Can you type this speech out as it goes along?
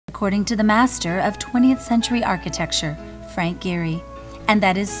according to the master of 20th century architecture, Frank Gehry, and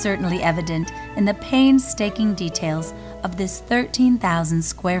that is certainly evident in the painstaking details of this 13,000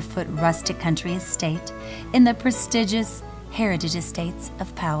 square foot rustic country estate in the prestigious Heritage Estates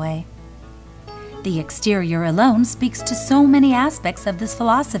of Poway. The exterior alone speaks to so many aspects of this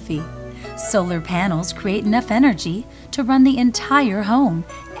philosophy. Solar panels create enough energy to run the entire home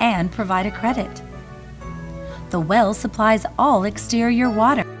and provide a credit. The well supplies all exterior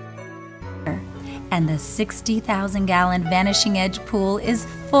water, and the 60,000-gallon Vanishing Edge pool is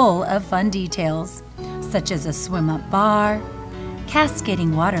full of fun details, such as a swim-up bar,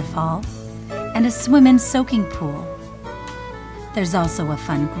 cascading waterfall, and a swim-in soaking pool. There's also a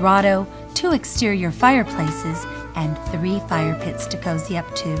fun grotto, 2 exterior fireplaces, and 3 fire pits to cozy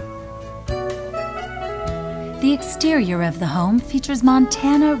up to. The exterior of the home features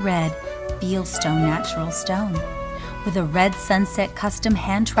Montana Red Fieldstone natural stone, with a red sunset custom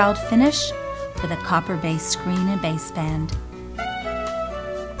hand-troweled finish with a copper-based screen and baseband.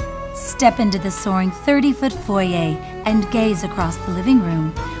 Step into the soaring 30-foot foyer and gaze across the living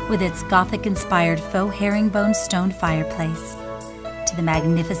room with its Gothic-inspired faux herringbone stone fireplace, to the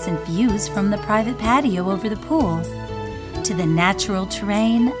magnificent views from the private patio over the pool, to the natural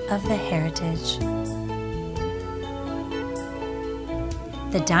terrain of the Heritage.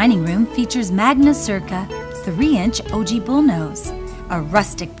 The dining room features Magna Circa 3-inch OG bullnose, a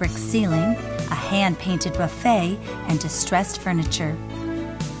rustic brick ceiling, a hand-painted buffet, and distressed furniture.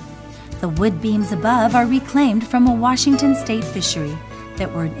 The wood beams above are reclaimed from a Washington state fishery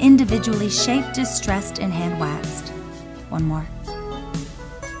that were individually shaped, distressed, and hand-waxed. One more.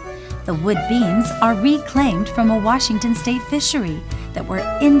 The wood beams are reclaimed from a Washington state fishery that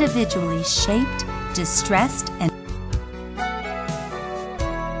were individually shaped, distressed, and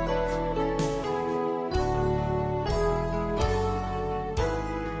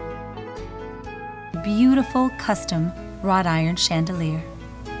beautiful custom wrought iron chandelier.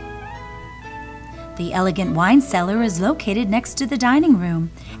 The elegant wine cellar is located next to the dining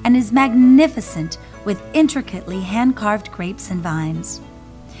room and is magnificent with intricately hand-carved grapes and vines.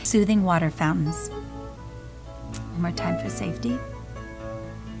 Soothing water fountains. One more time for safety.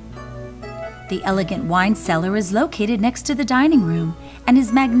 The elegant wine cellar is located next to the dining room and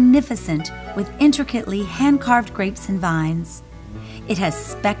is magnificent with intricately hand-carved grapes and vines. It has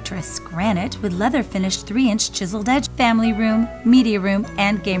spectrous granite with leather-finished 3-inch chiseled edge, family room, media room,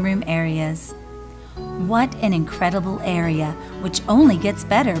 and game room areas. What an incredible area, which only gets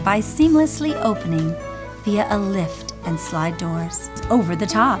better by seamlessly opening via a lift and slide doors. Over the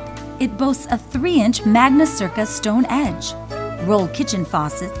top, it boasts a 3-inch Magna Circa stone edge, rolled kitchen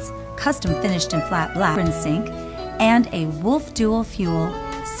faucets, custom finished in flat black sink, and a Wolf dual fuel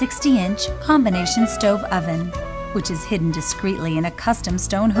 60-inch combination stove oven, which is hidden discreetly in a custom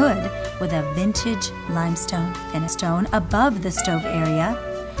stone hood with a vintage limestone finish. Stone above the stove area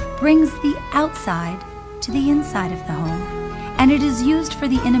brings the outside to the inside of the home, and it is used for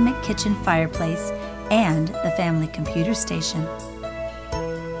the intimate kitchen fireplace and the family computer station.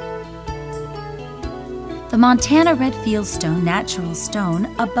 The Montana Red Fieldstone natural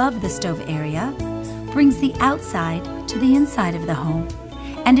stone above the stove area brings the outside to the inside of the home,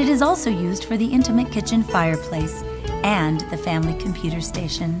 and it is also used for the intimate kitchen fireplace and the family computer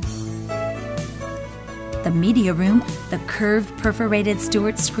station. The media room, the curved perforated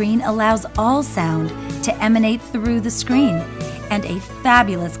Stewart screen allows all sound to emanate through the screen, and a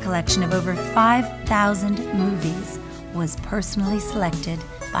fabulous collection of over 5,000 movies was personally selected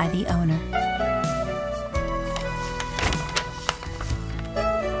by the owner.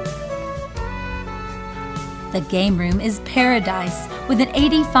 The game room is paradise with an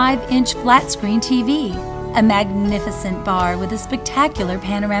 85-inch flat-screen TV, a magnificent bar with a spectacular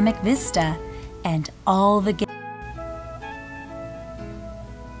panoramic vista, and all the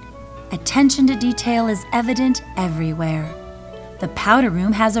attention to detail is evident everywhere. The powder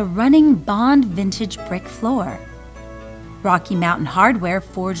room has a running Bond vintage brick floor, Rocky Mountain hardware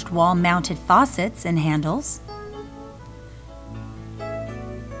forged wall-mounted faucets and handles,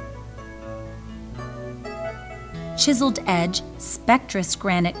 chiseled edge spectrous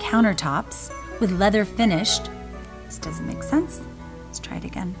granite countertops with leather finished. This doesn't make sense. Let's try it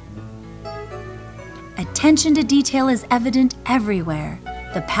again. Attention to detail is evident everywhere.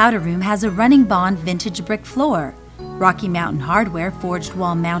 The powder room has a running Bond vintage brick floor, Rocky Mountain hardware forged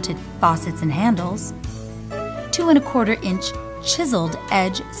wall-mounted faucets and handles, 2¼ inch chiseled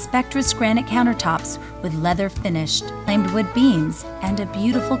edge spectrous granite countertops with leather finished flamed wood beams, and a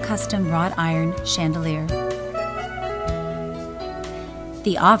beautiful custom wrought iron chandelier.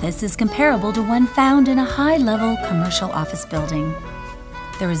 The office is comparable to one found in a high-level commercial office building.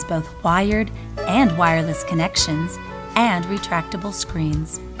 There is both wired and wireless connections and retractable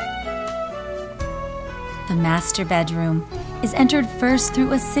screens. The master bedroom is entered first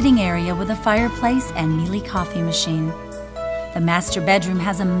through a sitting area with a fireplace and Mealy coffee machine. The master bedroom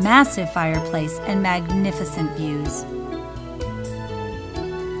has a massive fireplace and magnificent views.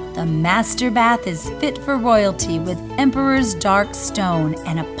 The master bath is fit for royalty with emperor's dark stone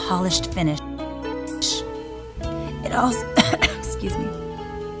and a polished finish. It also,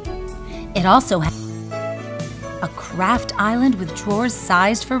 It also has a craft island with drawers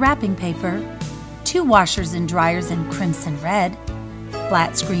sized for wrapping paper, 2 washers and dryers in crimson red,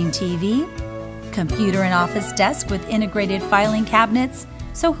 flat screen TV, computer and office desk with integrated filing cabinets,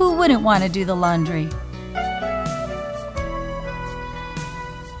 so who wouldn't want to do the laundry?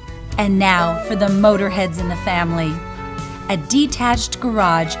 And now for the motorheads in the family. A detached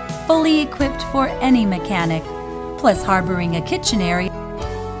garage fully equipped for any mechanic, plus harboring a kitchen area.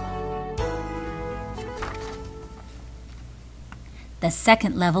 The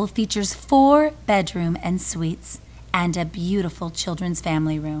second level features 4 bedroom and suites and a beautiful children's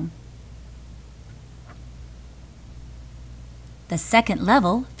family room. The second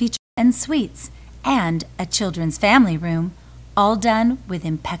level features en suites and a children's family room, all done with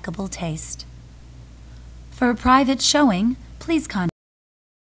impeccable taste. For a private showing, please contact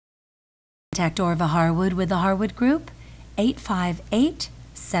Orva Harwood with the Harwood Group,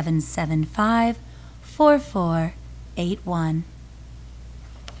 858-775-4481.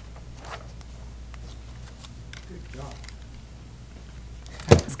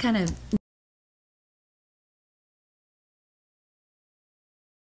 It's kind of